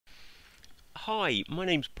Hi, my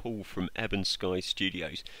name's Paul from Ebb & Sky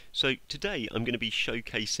Studios. So today I'm going to be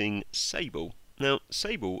showcasing Sable. Now,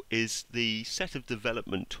 Sable is the set of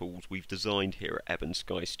development tools we've designed here at Ebb &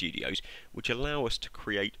 Sky Studios, which allow us to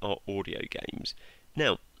create our audio games.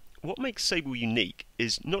 Now, what makes Sable unique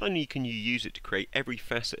is not only can you use it to create every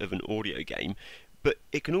facet of an audio game, but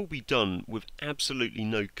it can all be done with absolutely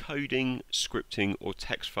no coding, scripting or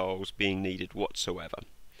text files being needed whatsoever.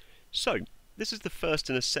 So, this is the first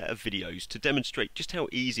in a set of videos to demonstrate just how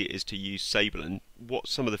easy it is to use Sable and what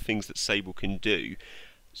some of the things that Sable can do.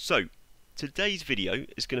 So, today's video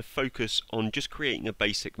is going to focus on just creating a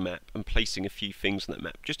basic map and placing a few things on that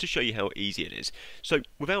map, just to show you how easy it is. So,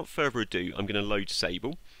 without further ado, I'm going to load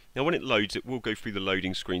Sable. Now when it loads, it will go through the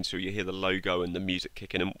loading screen, so you hear the logo and the music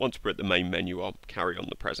kick in, and once we're at the main menu, I'll carry on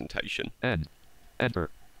the presentation.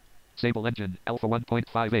 Enter. Sable Engine, Alpha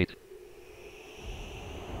 1.58.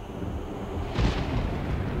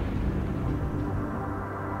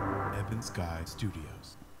 Ebb & Sky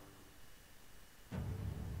Studios.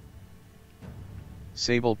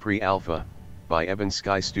 Sable Pre-Alpha, by Ebb &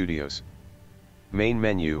 Sky Studios. Main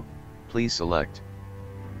menu, please select.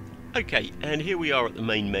 Okay, and here we are at the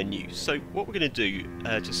main menu. So what we're going to do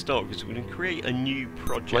to start with is we're going to create a new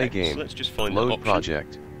project. Play game. So let's just find Load that option.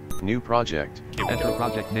 project. New project. Enter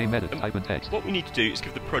project name, edit, type and text. What we need to do is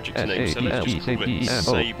give the project a name. So let's just call it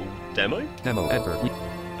Sable Demo. Demo, enter.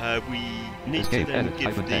 We need Escape, to then edit, give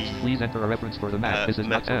type and the text. Please enter a reference for the map. This is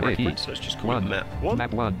map map reference. Let's just call it map 1.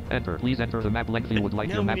 Map 1, enter. Please enter the map length you would like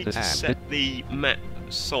your map to Now we need to add. set the map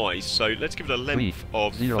size. So let's give it a length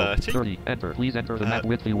of 30. Enter. Please enter the map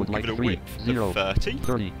width you would like give it a 3. width 0. of 30.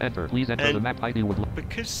 30. Enter. Please enter And the map height you would like.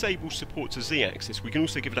 Because Sable supports a z-axis, we can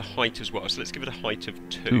also give it a height as well. So let's give it a height of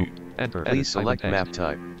 2. 2. Enter. Please select edit, type map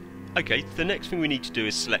type. Okay, the next thing we need to do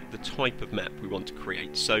is select the type of map we want to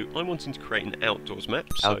create. So I'm wanting to create an outdoors map.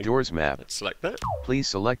 So Outdoors map. let's select that. Please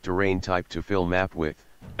select terrain type to fill map width.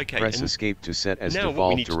 Okay, Press and escape to set as now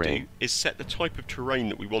what we default need to terrain. do is set the type of terrain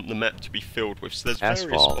that we want the map to be filled with. So there's Asphalt,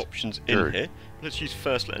 various options in dirt. here. Let's use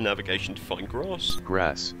first letter navigation to find grass.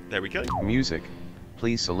 Grass. There we go. Music.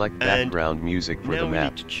 Please select And background music for now the we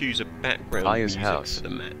map. need to choose a background Aya's music house. for the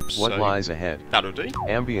map. What So lies ahead? that'll do.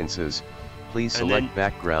 Ambiances. Please And select then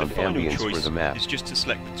background the final ambience choice for the map. is just to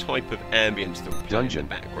select the type of ambience that will play Dungeon. in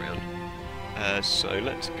the background. So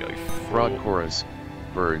let's go for... Frog chorus.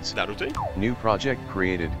 Birds. That'll do. New project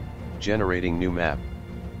created. Generating new map.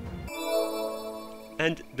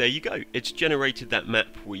 And there you go. It's generated that map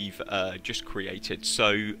we've just created.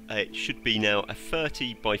 So it should be now a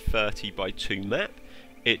 30 by 30 by 2 map.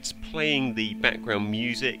 It's playing the background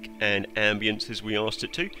music and ambience as we asked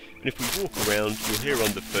it to. And if we walk around, you'll hear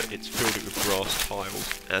underfoot it's filled it with grass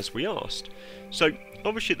tiles as we asked. So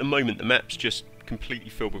obviously at the moment the map's just completely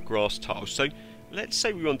filled with grass tiles. So let's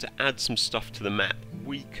say we want to add some stuff to the map.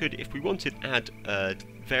 We could, if we wanted, add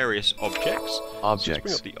various objects. So let's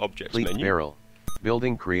bring up the objects Fleet menu. barrel.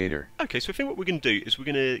 Building creator. Okay, so I think what we're going to do is we're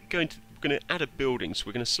going to add a building. So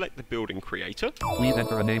we're going to select the building creator. Please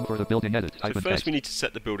enter a name for the building, edit, type So and first text. we need to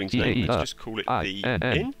set the building's name. Let's just call it the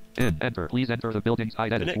inn. Enter. Please enter the building's height,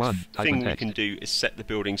 The edit. next 1. Type thing and we text. can do is set the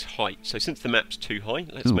building's height. So since the map's too high,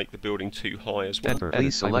 let's 2. make the building too high as well. Enter. Please Edit, type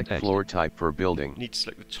and select text. floor type for building. Need to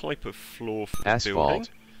select the type of floor for the Asphalt.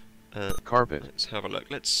 building. Carpet. Let's have a look.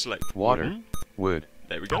 Let's select Water. wooden. Wood.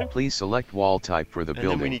 There we go. Please select wall type for the And then we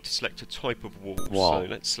building. need to select a type of wall. Wall. So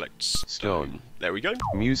let's select stone. Stone. There we go.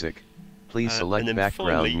 Music. Please select and then background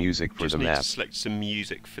finally, music for just the need map. to select some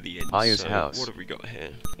music for the inn. Aya's So house. what have we got here?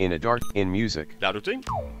 In a dark. In music. That'll do.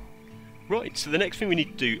 Right, so the next thing we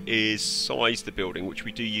need to do is size the building, which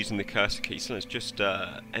we do using the cursor key. So let's just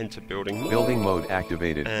enter building mode. Building mode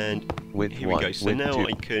activated. And Width here 1, we go. So width now 2,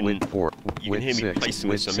 I can... width 4, you width can hear me 6, placing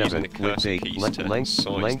width this. I'm using 7, the width cursor 8, keys length, to length, size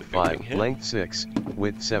length the building 5, here. length 6,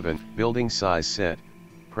 width 7, building size set.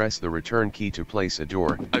 Press the return key to place a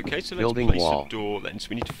door. Okay, so let's Building place wall. a door then. So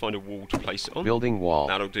we need to find a wall to place it on. Building wall.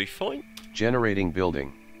 That'll do fine. Generating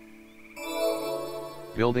building.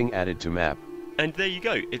 Building added to map. And there you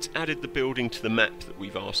go, it's added the building to the map that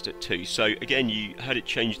we've asked it to. So again, you heard it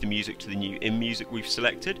change the music to the new in music we've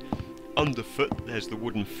selected. Underfoot, there's the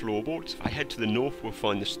wooden floorboards. If I head to the north, we'll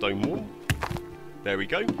find the stone wall. There we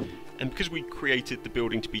go. And because we created the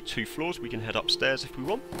building to be 2 floors, we can head upstairs if we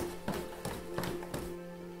want.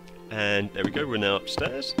 And there we go, we're now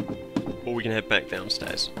upstairs. Or we can head back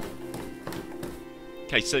downstairs.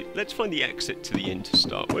 Okay, so let's find the exit to the inn to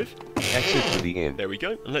start with. Exit to the inn. There we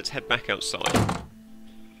go, and let's head back outside.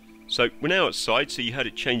 So we're now outside, so you heard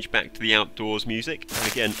it change back to the outdoors music,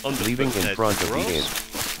 and again, underfoot Leaving in there's front the of the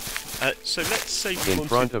inn. So let's say we In wanted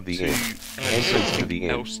front of the to inn. add Entrance to something the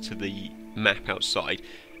inn. else to the map outside.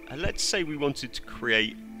 let's say we wanted to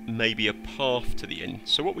create maybe a path to the inn.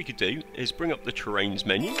 So what we could do is bring up the terrains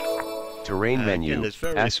menu. Terrain menu, Again, there's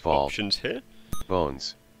various asphalt, options here.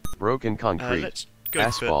 bones, broken concrete, Let's go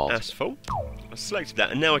asphalt. for asphalt. I selected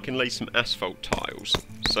that, and now I can lay some asphalt tiles.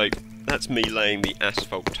 So that's me laying the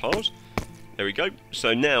asphalt tiles. There we go.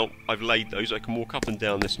 So now I've laid those. I can walk up and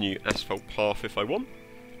down this new asphalt path if I want.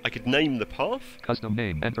 I could name the path. Custom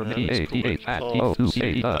name. Enter let's call it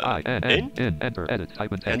in. Enter. Edit.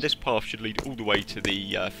 Type in text. And this path should lead all the way to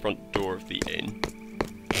the front door of the inn.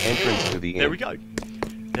 Entrance to the inn. There we go.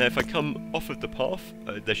 Now if I come off of the path,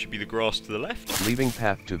 there should be the grass to the left. Leaving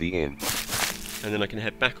path to the inn. And then I can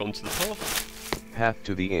head back onto the path. Path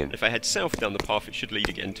to the inn. If I head south down the path, it should lead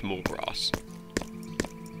again to more grass.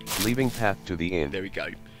 Leaving path to the inn. There we go.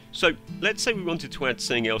 So let's say we wanted to add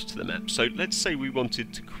something else to the map. So let's say we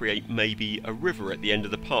wanted to create maybe a river at the end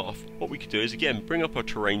of the path. What we could do is, again, bring up our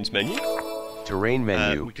terrains menu. Terrain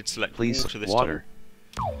menu. We could select Please, water this water.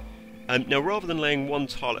 time. Now rather than laying one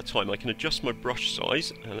tile at a time, I can adjust my brush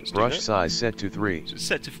size. Let's Brush do that. size set to 3. So it's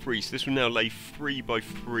set to 3, so this will now lay 3 by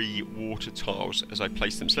 3 water tiles as I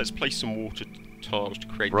place them. So let's place some water tiles to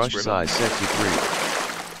create Brush this river. size set to 3.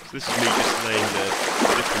 So this is me just laying the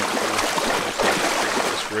different water tiles to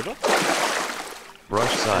create this river.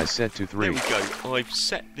 Brush size set to 3. There we go.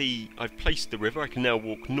 I've placed the river. I can now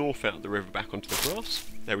walk north out of the river back onto the grass.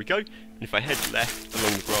 There we go. And if I head left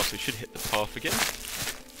along the grass, I should hit the path again.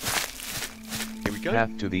 Here we go.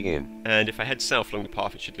 Path to the inn. And if I head south along the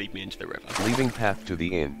path, it should lead me into the river. Leaving path to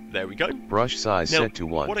the inn. There we go. Brush size Now, set to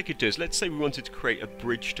 1. what I could do is, let's say we wanted to create a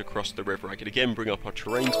bridge to cross the river. I could again bring up our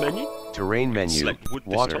terrains menu. Terrain menu. Select wood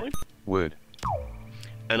this Water. time. Wood.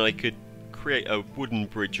 And I could create a wooden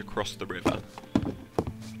bridge across the river.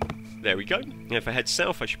 There we go. And if I head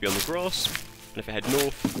south, I should be on the grass. And if I head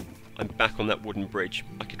north, I'm back on that wooden bridge.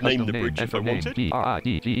 I could name the bridge if I wanted.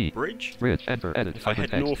 Bridge. Bridge. Enter. Edit. If I Type in head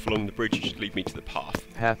text. north along the bridge, it should lead me to the path.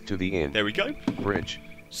 Path to the inn. There we go. Bridge.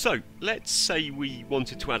 So, let's say we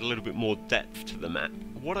wanted to add a little bit more depth to the map.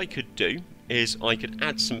 What I could do is I could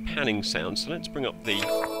add some panning sounds. So let's bring up the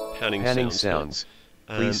panning sounds.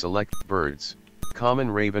 Please select birds. Common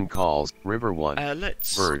raven calls. River 1.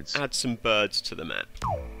 Let's birds. add some birds to the map.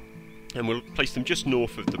 And we'll place them just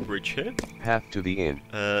north of the bridge here. Path to the inn.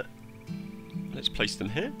 Let's place them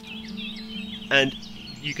here. And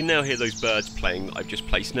you can now hear those birds playing that I've just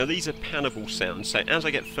placed. Now these are pannable sounds, so as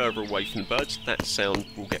I get further away from the birds, that sound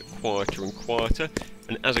will get quieter and quieter,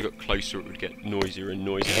 and as I got closer it would get noisier and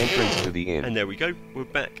noisier. Entrance to the inn. And there we go, we're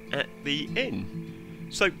back at the inn.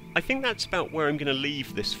 So I think that's about where I'm going to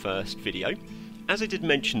leave this first video. As I did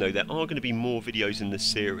mention though, there are going to be more videos in this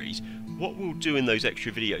series. What we'll do in those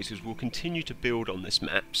extra videos is we'll continue to build on this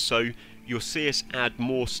map, so you'll see us add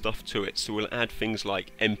more stuff to it. So we'll add things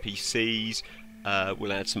like NPCs,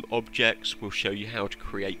 we'll add some objects, we'll show you how to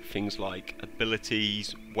create things like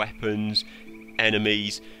abilities, weapons,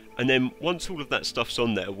 enemies, and then once all of that stuff's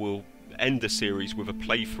on there, we'll end the series with a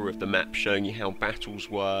playthrough of the map showing you how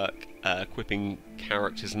battles work, equipping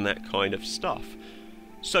characters and that kind of stuff.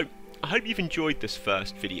 So I hope you've enjoyed this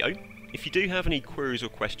first video. If you do have any queries or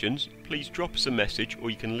questions, please drop us a message or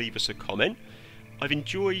you can leave us a comment. I've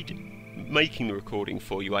enjoyed making the recording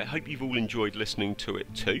for you. I hope you've all enjoyed listening to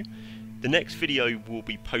it too. The next video will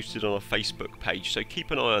be posted on our Facebook page, so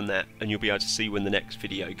keep an eye on that and you'll be able to see when the next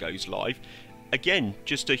video goes live. Again,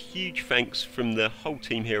 just a huge thanks from the whole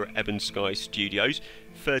team here at Ebon Sky Studios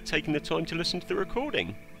for taking the time to listen to the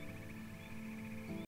recording.